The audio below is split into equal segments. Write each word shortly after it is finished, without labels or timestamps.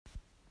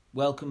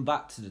Welcome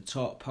back to the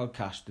Talk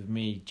Podcast with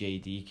me, Jay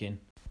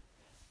Deakin.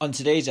 On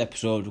today's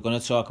episode, we're going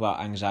to talk about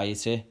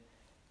anxiety,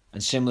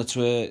 and similar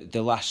to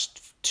the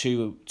last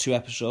two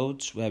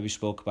episodes where we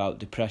spoke about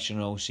depression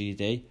and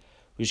OCD,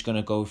 we're just going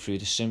to go through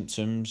the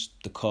symptoms,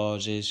 the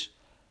causes,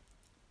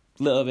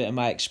 a little bit of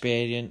my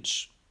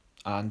experience,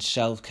 and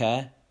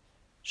self-care.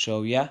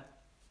 So yeah,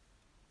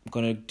 I'm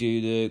going to do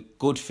the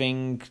good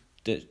thing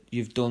that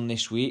you've done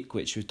this week,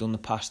 which we've done the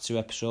past two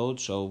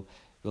episodes. So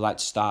we like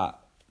to start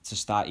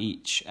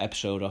each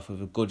episode off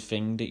with a good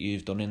thing that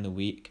you've done in the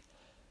week.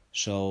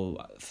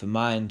 So for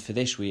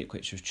this week,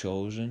 which I've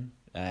chosen,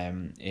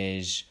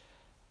 is,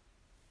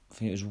 I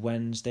think it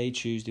was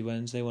Tuesday,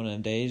 Wednesday, one of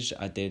them days,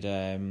 I did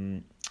a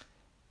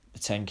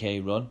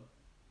 10k run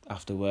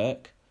after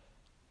work.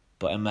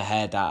 But in my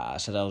head, I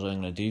said I was only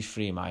going to do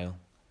 3 mile.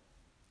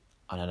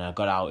 And then I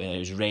got out, and it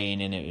was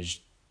raining, it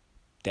was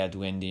dead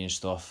windy and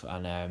stuff.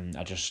 And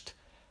I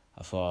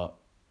thought,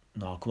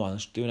 no, come on,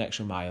 let's do an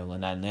extra mile.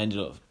 And then I ended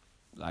up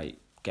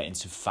getting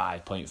to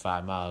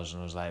 5.5 miles,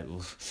 and I was like,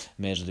 well,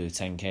 may as well do a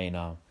 10k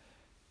now.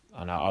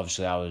 And I was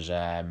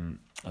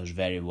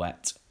very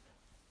wet,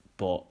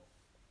 but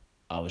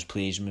I was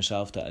pleased with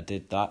myself that I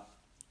did that.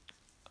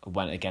 I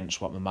went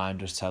against what my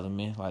mind was telling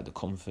me, like the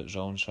comfort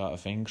zone sort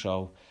of thing.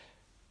 So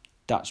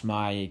that's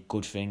my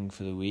good thing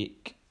for the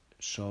week.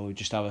 So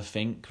just have a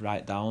think,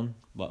 write down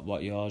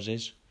what yours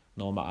is,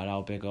 no matter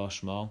how big or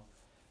small,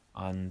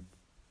 and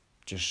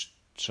just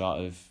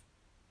sort of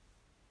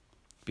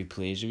be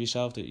pleased with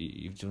yourself that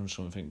you've done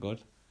something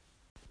good.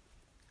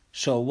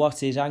 So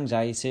what is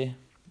anxiety?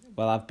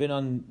 Well, I've been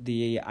on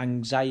the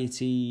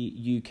Anxiety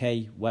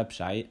UK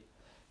website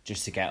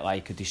just to get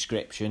a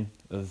description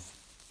of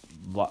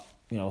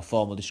a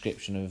formal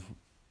description of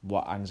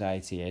what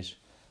anxiety is.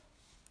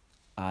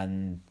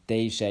 And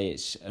they say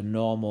it's a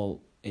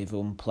normal, if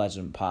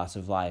unpleasant part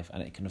of life,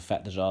 and it can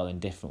affect us all in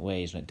different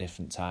ways and at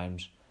different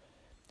times.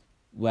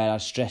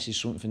 Whereas stress is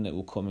something that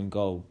will come and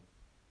go,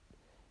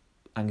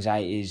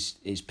 anxiety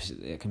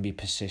it can be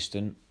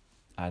persistent,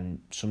 and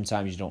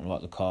sometimes you don't know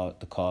what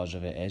the cause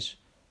of it is.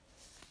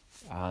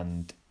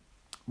 And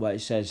what it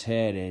says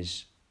here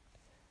is,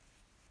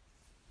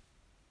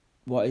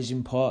 what is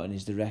important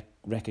is the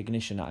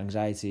recognition that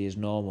anxiety is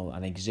normal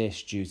and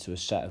exists due to a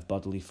set of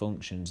bodily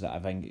functions that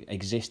have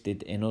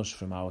existed in us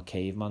from our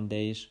caveman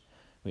days,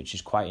 which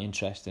is quite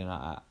interesting.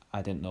 I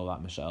didn't know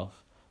that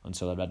myself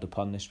until I read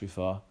upon this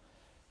before.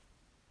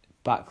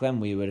 Back then,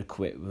 we were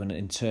equipped with an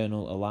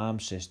internal alarm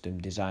system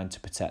designed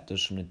to protect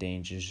us from the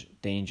dangers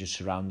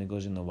surrounding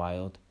us in the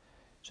wild.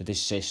 So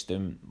this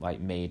system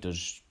made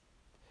us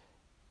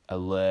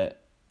alert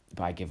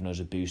by giving us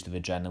a boost of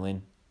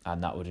adrenaline,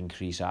 and that would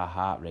increase our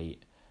heart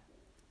rate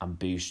and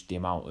boost the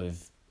amount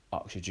of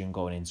oxygen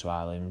going into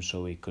our limbs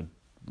so we could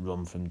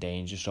run from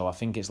danger. So I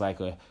think it's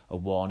like a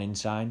warning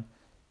sign.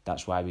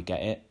 That's why we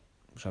get it.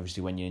 So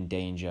obviously when you're in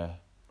danger,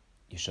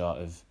 you sort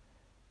of,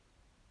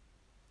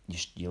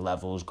 your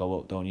levels go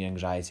up, don't you?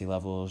 Anxiety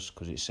levels,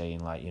 because it's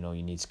saying you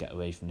need to get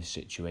away from this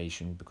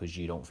situation because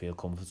you don't feel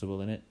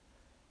comfortable in it.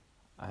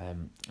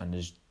 And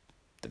there's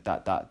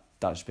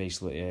that's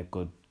basically a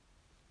good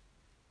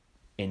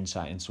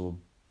insight into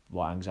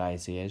what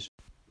anxiety is.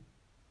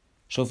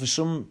 So for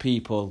some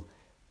people,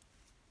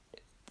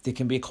 there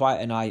can be quite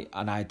an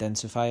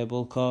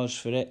identifiable cause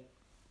for it.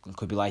 It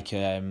could be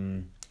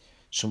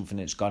something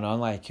that's gone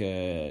on, like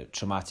a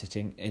traumatic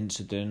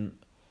incident,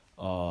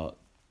 or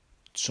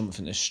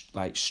something that's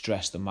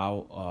stressed them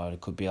out, or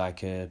it could be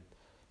a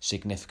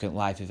significant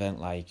life event,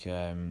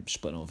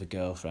 splitting up with a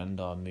girlfriend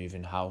or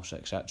moving house,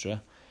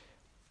 etc.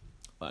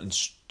 And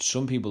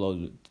some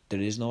people, there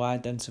is no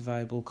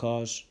identifiable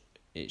cause.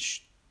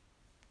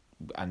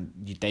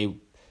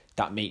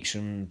 That makes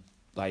them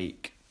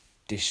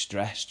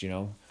distressed,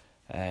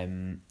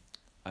 and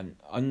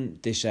on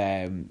this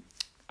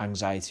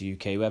Anxiety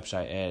UK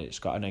website, it's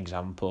got an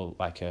example.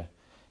 It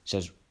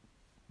says,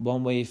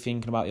 one way of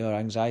thinking about your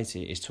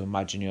anxiety is to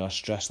imagine your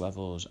stress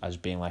levels as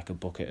being like a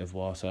bucket of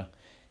water.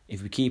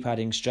 If we keep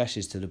adding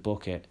stresses to the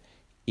bucket,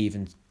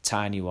 even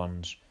tiny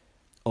ones,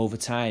 over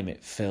time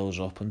it fills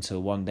up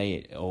until one day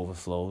it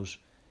overflows.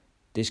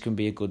 This can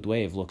be a good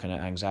way of looking at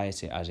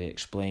anxiety, as it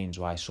explains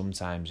why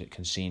sometimes it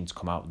can seem to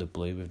come out of the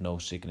blue with no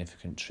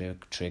significant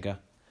trigger.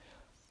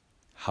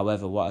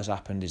 However, what has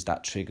happened is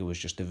that trigger was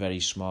just a very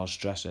small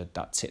stressor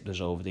that tipped us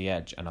over the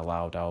edge and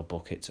allowed our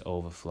bucket to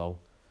overflow.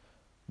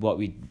 What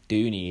we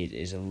do need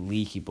is a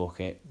leaky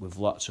bucket with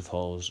lots of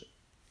holes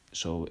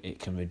so it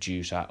can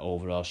reduce our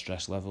overall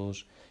stress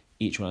levels.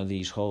 Each one of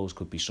these holes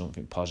could be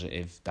something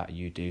positive that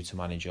you do to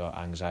manage your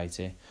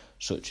anxiety,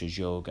 such as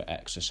yoga,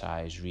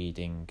 exercise,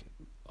 reading,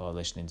 or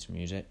listening to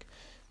music.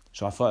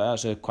 So I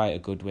thought that's quite a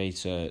good way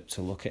to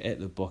look at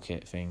it, the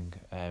bucket thing.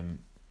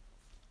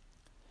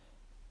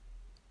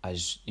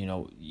 As you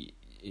know,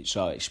 it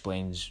sort of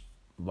explains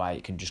why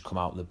it can just come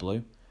out of the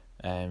blue.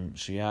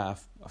 So yeah,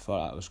 I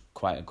thought that was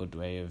quite a good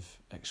way of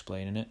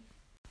explaining it.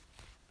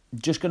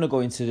 Just going to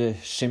go into the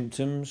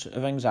symptoms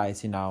of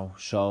anxiety now.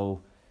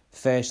 So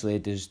firstly,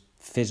 there's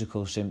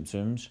physical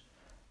symptoms.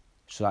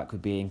 So that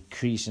could be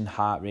increasing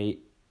heart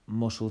rate,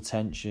 muscle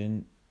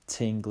tension,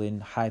 tingling,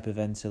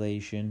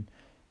 hyperventilation.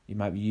 You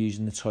might be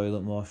using the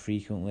toilet more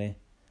frequently,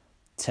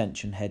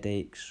 tension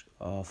headaches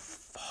or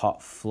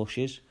hot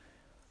flushes.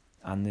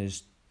 And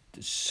there's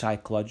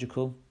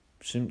psychological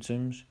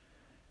symptoms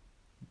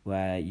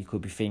where you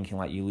could be thinking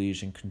like you're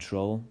losing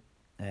control.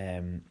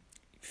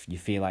 You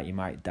feel like you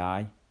might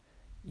die.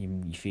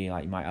 You feel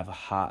like you might have a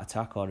heart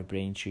attack or a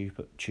brain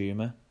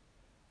tumour.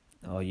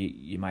 Or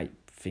you might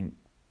think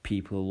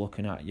people are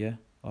looking at you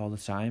all the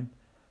time.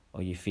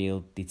 Or you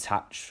feel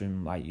detached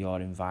from like your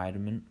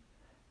environment.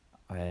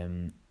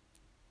 And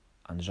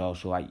there's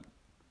also like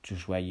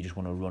just where you just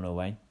want to run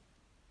away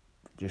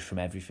just from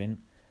everything,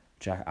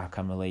 which I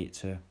can relate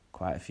to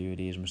quite a few of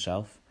these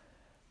myself.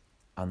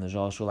 And there's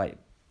also like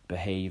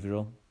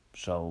behavioural,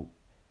 so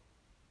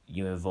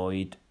you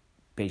avoid,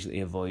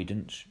 basically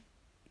avoidance,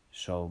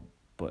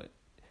 but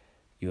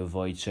you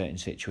avoid certain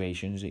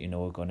situations that you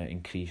know are going to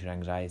increase your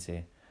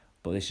anxiety.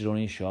 But this is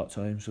only a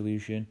short-term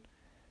solution,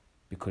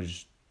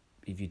 because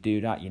if you do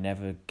that, you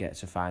never get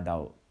to find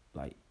out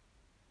like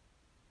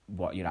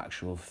what your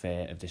actual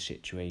fear of the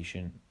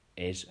situation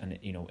is, and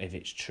you know if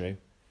it's true.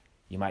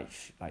 You might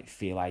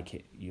feel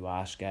like you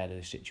are scared of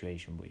the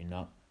situation, but you're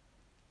not.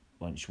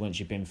 Once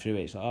you've been through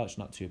it, it's like, oh, it's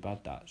not too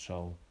bad that.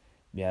 So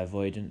yeah,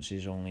 avoidance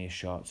is only a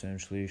short-term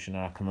solution,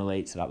 and I can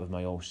relate to that with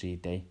my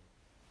OCD,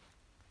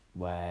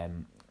 where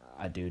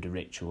I do the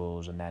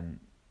rituals and then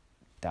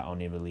that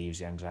only relieves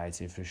the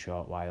anxiety for a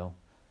short while.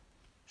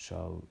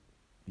 So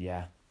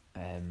yeah,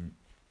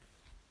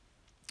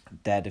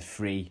 they're the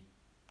 3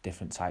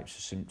 different types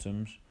of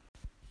symptoms.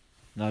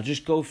 Now I'll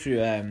just go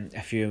through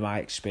a few of my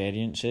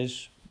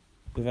experiences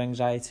with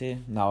anxiety.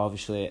 Now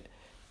obviously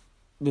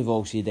with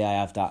OCD I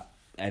have that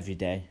every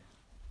day,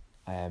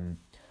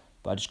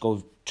 but I just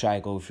try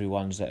to go through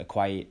ones that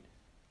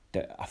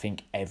I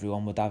think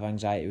everyone would have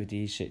anxiety with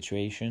these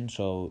situations.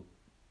 So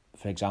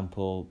for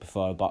example,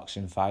 before a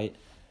boxing fight,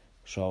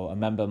 so I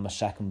remember my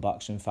second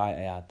boxing fight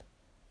I had,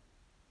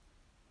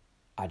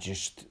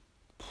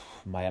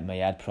 my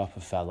head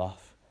proper fell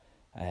off.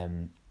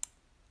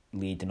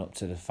 Leading up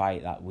to the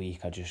fight that week,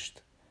 I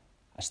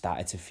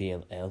started to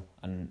feel ill,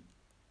 and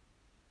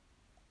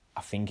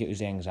I think it was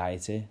the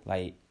anxiety.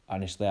 Like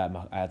honestly, I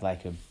had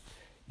like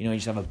you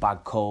just have a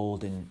bad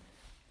cold and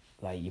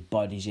like your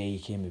body's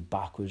aching, my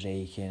back was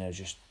aching, I was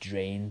just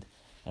drained.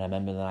 And I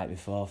remember the night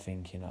before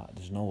thinking, oh,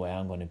 there's no way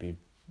I'm going to be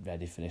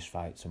ready for this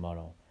fight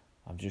tomorrow.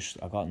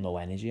 I got no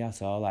energy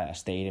at all. Like I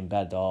stayed in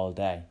bed all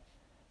day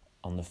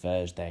on the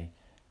Thursday,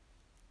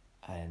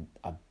 and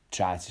I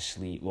tried to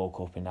sleep, woke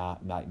up in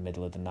that like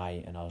middle of the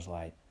night, and I was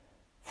like,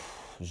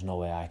 there's no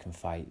way I can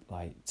fight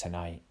like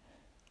tonight.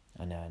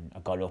 And then I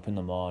got up in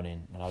the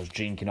morning and I was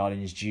drinking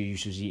orange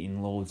juice, was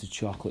eating loads of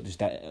chocolate, just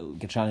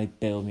trying to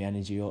build my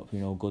energy up,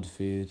 good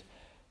food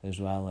as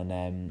well. And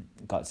then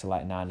got to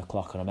like 9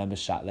 o'clock, and I remember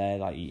sat there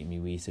like eating my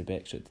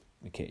Weetabix at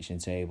the kitchen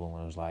table,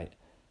 and I was like,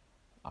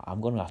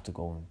 I'm going to have to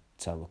go and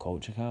tell the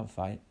coach I can't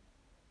fight.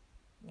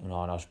 And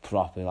I was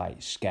properly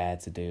like scared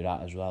to do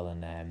that as well.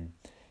 And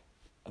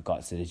I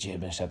got to the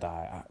gym and said,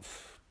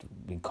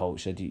 the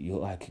coach said, you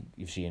look like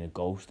you've seen a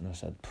ghost. And I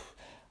said,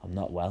 I'm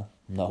not well,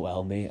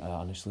 mate. I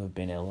honestly have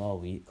been ill all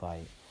week,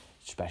 like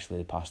especially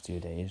the past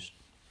 2 days,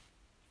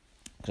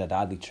 because I'd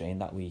hardly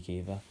trained that week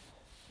either.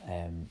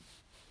 And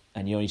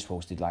you're only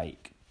supposed to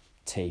like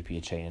taper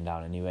your training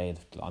down anyway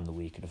on the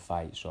week of the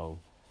fight. So,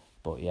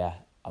 but yeah,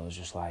 I was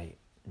just like,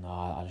 no,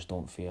 I just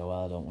don't feel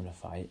well. I don't want to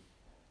fight.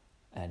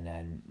 And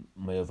then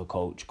my other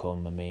coach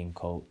my main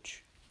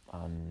coach,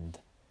 and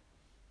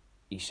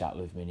he sat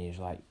with me and he was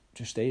like,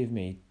 just stay with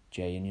me,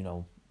 Jay, and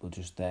we'll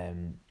just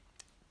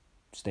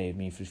stay with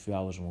me for a few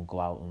hours and we'll go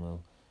out and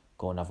we'll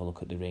go and have a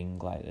look at the ring,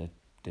 like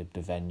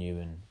the venue,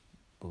 and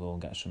we'll go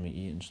and get something to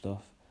eat and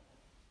stuff.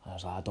 And I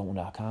was like,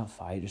 I can't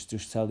fight,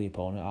 just tell the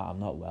opponent I'm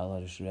not well,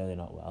 I'm just really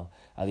not well.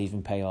 I'll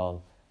even pay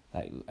all,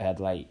 like, I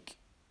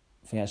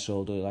think I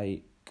sold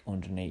like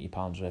 £180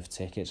 worth of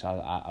tickets.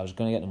 I was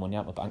going to get the money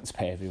out of my bank to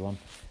pay everyone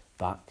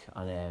back.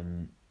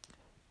 And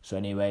so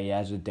anyway,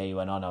 as the day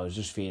went on, I was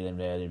just feeling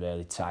really,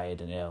 really tired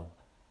and ill.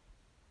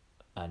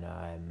 And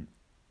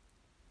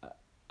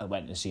I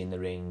went and seen the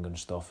ring and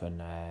stuff,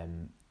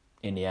 and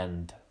in the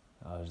end,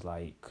 I was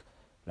like,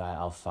 right,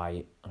 I'll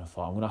fight. And I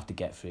thought, I'm going to have to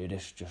get through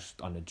this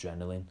just on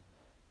adrenaline.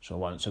 So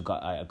once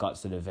I got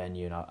to the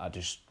venue, and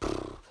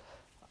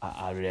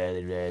I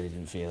really, really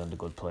didn't feel in a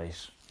good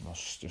place. I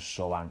was just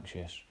so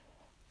anxious,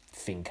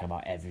 thinking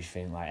about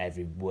everything, like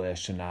every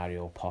worst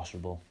scenario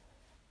possible.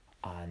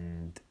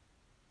 And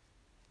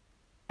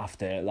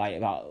after like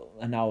about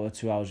an hour,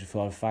 2 hours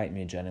before the fight, my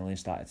adrenaline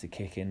started to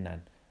kick in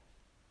then.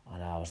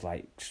 And I was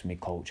like, to my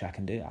coach, I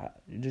can do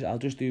it. I'll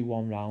just do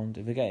one round.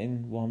 If I get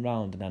in one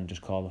round and then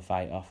just call the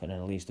fight off, and then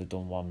at least I've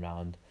done one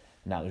round.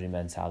 And that was my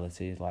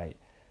mentality. Like,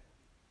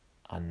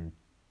 and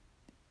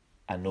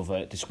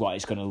this what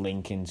it's going to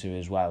link into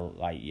as well,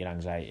 like your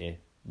anxiety,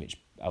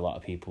 which a lot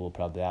of people will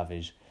probably have,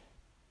 is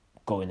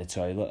go in the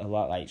toilet a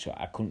lot. Like, so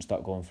I couldn't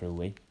stop going for a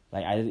wee.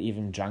 Like, I didn't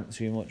even drank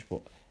too much,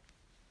 but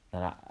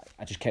and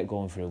I just kept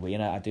going for a wee,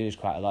 and I do this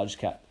quite a lot. I just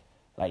kept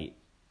like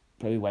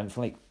probably went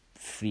for like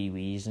 3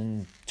 weeks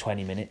and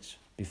 20 minutes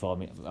before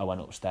I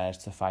went upstairs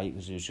to fight,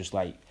 because it was just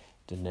like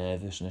the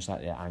nervousness,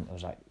 like I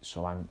was like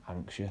so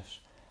anxious.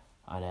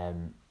 And I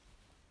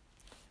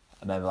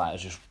remember like I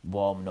was just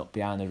warming up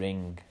behind the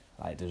ring.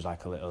 Like there was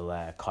like a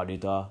little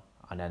corridor,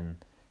 and then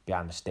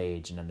behind the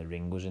stage, and then the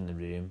ring was in the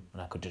room,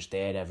 and I could just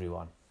hear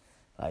everyone,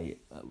 like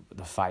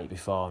the fight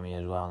before me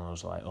as well. And I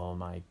was like, oh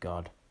my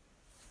God.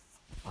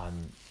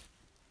 And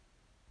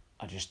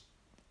I just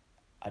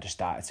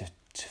started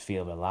to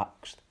feel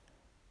relaxed,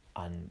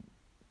 and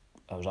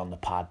I was on the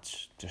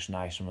pads just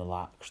nice and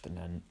relaxed. And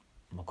then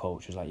my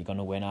coach was like, "You're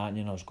gonna win, aren't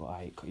you?" And I was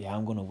like, "Yeah,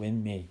 I'm gonna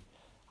win, me."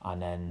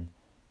 And then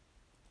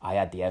I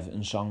had the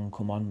Everton song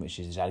come on, which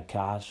is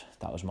Z-Cars.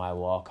 That was my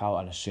walkout.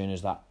 And as soon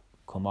as that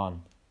come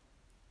on,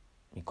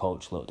 my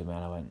coach looked at me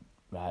and I went,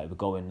 "Right, we're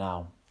going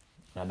now."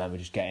 And I remember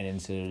just getting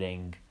into the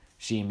ring,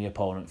 seeing my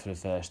opponent for the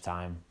first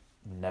time.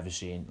 I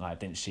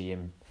didn't see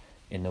him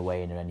in the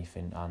weigh-in or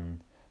anything.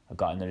 And I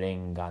got in the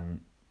ring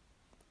and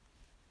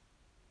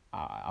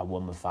I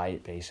won the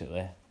fight,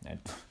 basically. And,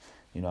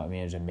 you know what I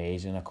mean? It was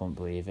amazing. I couldn't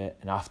believe it.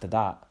 And after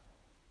that,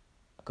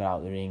 I got out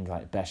of the ring,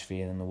 like, best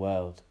feeling in the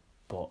world.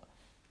 But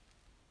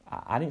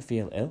I didn't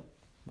feel ill.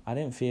 I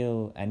didn't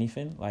feel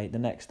anything. Like, the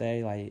next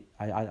day, like,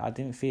 I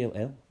didn't feel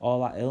ill.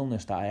 All that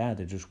illness that I had,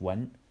 it just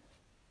went.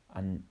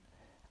 And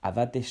I've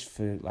had this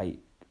for, like,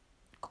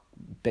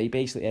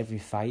 basically every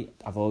fight.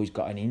 I've always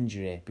got an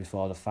injury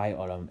before the fight,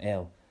 or I'm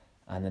ill.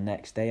 And the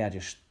next day,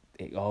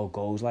 it all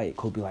goes, like, it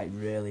could be, like,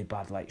 really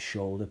bad, like,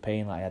 shoulder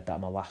pain. Like, I had that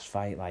in my last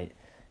fight, like,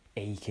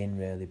 aching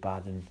really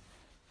bad. And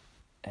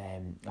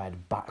I had a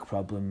back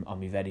problem on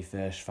my very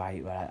first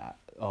fight, where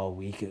all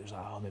week it was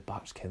like, oh, my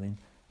back's killing.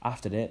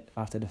 After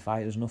the fight,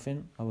 there was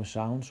nothing. I was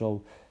sound.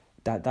 So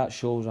that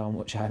shows how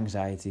much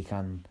anxiety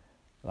can,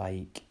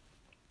 like,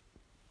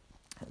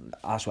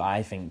 that's what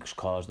I think's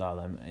caused all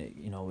them.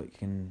 It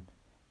can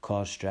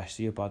cause stress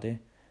to your body.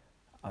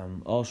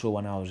 Also,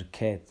 when I was a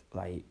kid,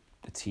 like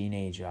a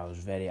teenager, I was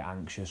very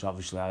anxious.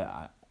 Obviously,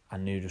 I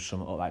knew there's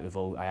something up, like with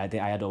I had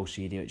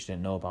OCD, which I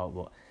didn't know about,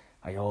 but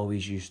I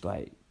always used to,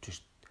 like,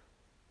 just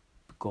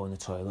go in the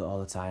toilet all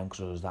the time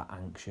because I was that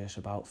anxious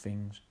about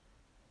things.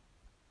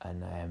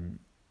 And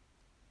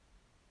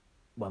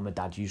when my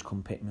dad used to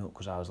come pick me up,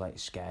 because I was, like,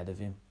 scared of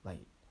him, like,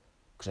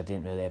 because I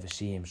didn't really ever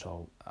see him,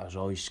 so I was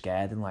always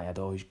scared, and, like, I'd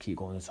always keep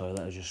going to the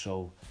toilet. I was just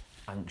so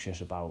anxious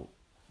about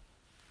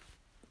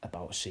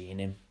seeing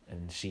him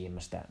and seeing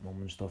my stepmom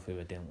and stuff who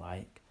I didn't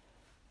like.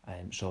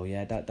 So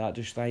yeah, that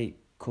just, like,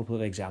 a couple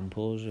of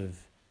examples of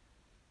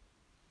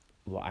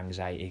what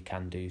anxiety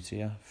can do to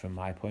you from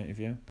my point of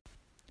view.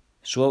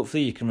 So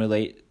hopefully you can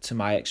relate to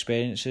my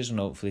experiences and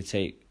hopefully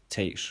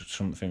take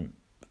something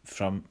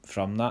from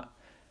that.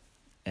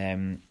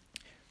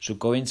 So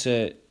go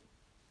into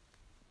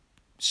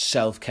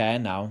self-care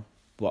now,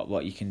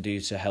 what you can do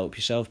to help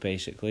yourself,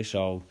 basically.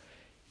 So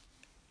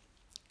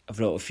I've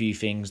wrote a few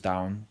things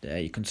down.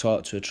 You can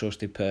talk to a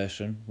trusted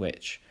person,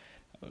 which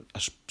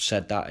I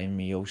said that in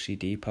my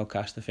OCD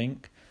podcast, I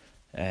think.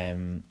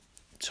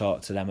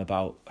 Talk to them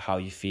about how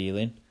you're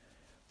feeling.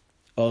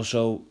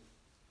 Also,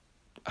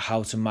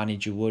 how to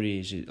manage your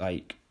worries,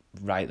 like,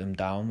 write them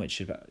down,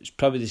 which is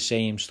probably the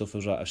same stuff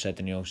as what I've said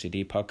in the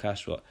OCD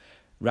podcast, but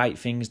write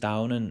things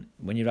down, and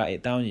when you write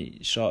it down,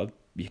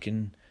 you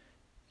can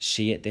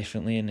see it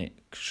differently, and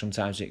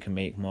sometimes it can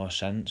make more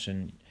sense,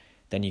 and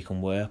then you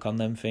can work on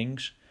them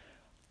things.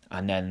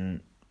 And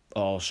then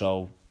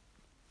also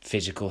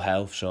physical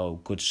health, so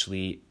good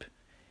sleep,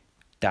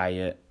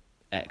 diet,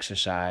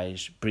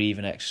 exercise,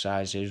 breathing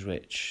exercises,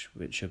 which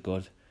are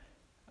good,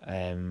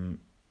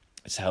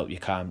 to help you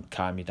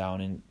calm you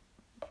down in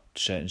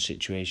certain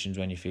situations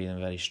when you're feeling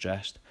very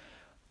stressed.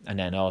 And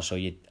then also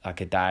you like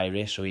a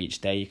diary, so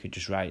each day you could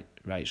just write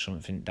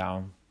something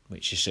down,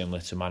 which is similar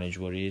to manage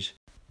worries.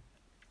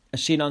 I've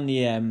seen on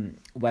the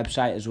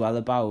website as well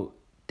about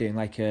doing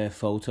like a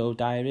photo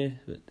diary.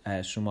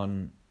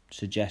 Someone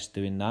suggests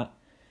doing that.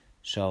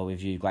 So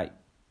if you, like,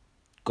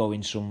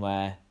 going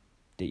somewhere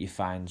that you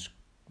find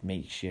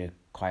makes you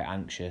quite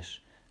anxious,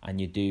 and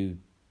you do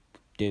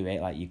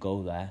it, like, you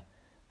go there,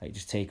 like,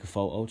 just take a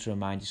photo to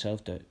remind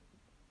yourself that,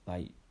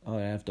 like, oh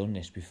yeah, I've done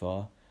this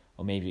before.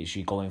 Or maybe it's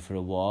you going for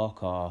a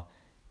walk, or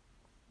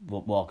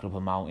walking up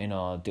a mountain,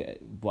 or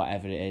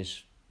whatever it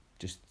is.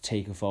 Just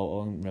take a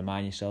photo and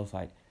remind yourself,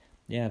 like,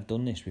 yeah, I've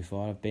done this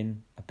before. I've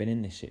been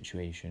in this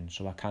situation,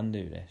 so I can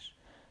do this.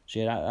 So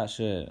yeah, that's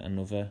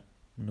another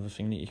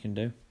thing that you can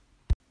do.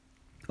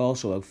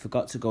 Also, I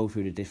forgot to go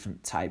through the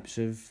different types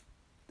of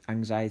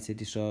anxiety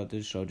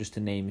disorders. So just to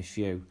name a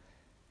few,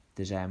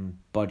 there's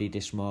body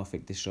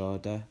dysmorphic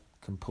disorder,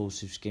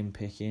 compulsive skin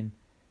picking,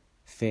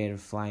 fear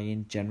of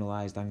flying,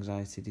 generalised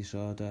anxiety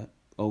disorder,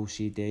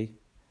 OCD,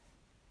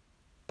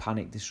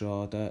 panic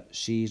disorder,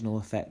 seasonal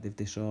affective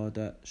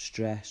disorder,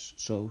 stress,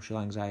 social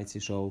anxiety.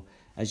 So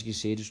as you can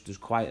see, there's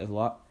quite a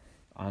lot,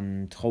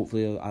 and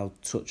hopefully I'll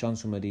touch on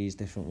some of these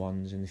different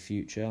ones in the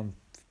future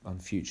on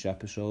future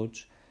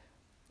episodes.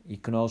 You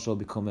can also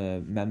become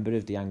a member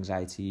of the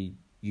Anxiety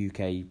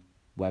UK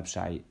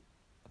website.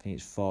 I think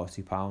it's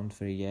 £40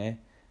 for a year,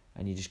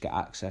 and you just get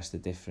access to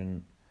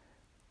different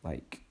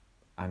like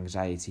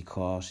anxiety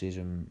courses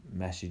and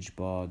message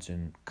boards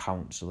and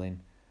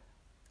counselling,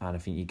 and I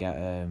think you get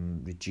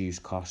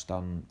reduced cost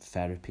on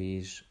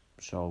therapies,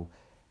 so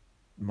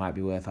might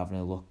be worth having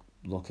a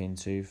look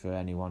into for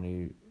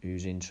anyone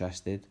who's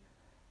interested.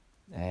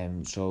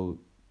 So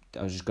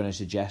I was just going to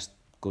suggest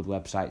good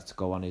websites to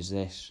go on is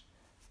this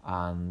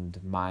and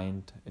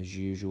Mind as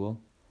usual.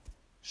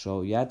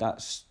 So yeah,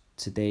 that's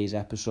today's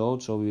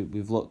episode. So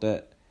we've looked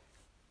at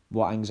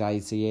what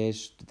anxiety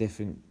is, the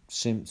different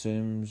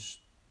symptoms,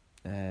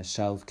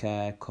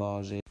 self-care,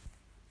 causes,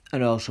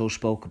 and also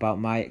spoke about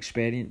my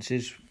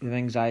experiences with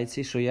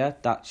anxiety. So yeah,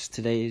 that's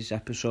today's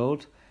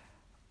episode.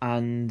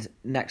 And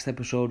next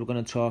episode we're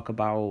going to talk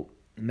about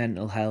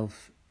mental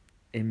health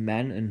in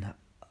men and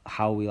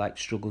how we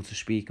struggle to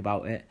speak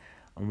about it,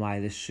 and why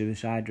the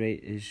suicide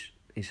rate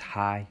is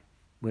high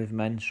with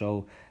men.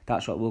 So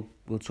that's what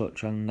we'll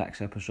touch on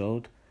next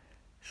episode.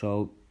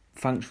 So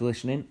thanks for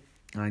listening,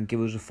 and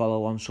give us a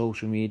follow on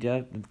social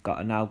media. We've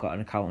now got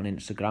an account on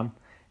Instagram,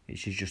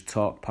 which is just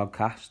Talk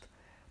Podcast,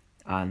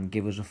 and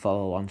give us a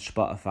follow on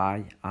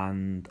Spotify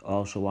and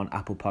also on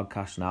Apple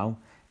Podcasts now,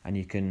 and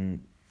you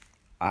can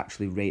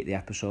actually rate the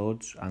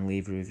episodes and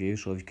leave a review.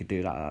 So if you could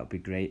do that, that would be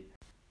great.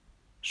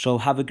 So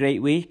have a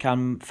great week,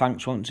 and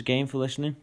thanks once again for listening.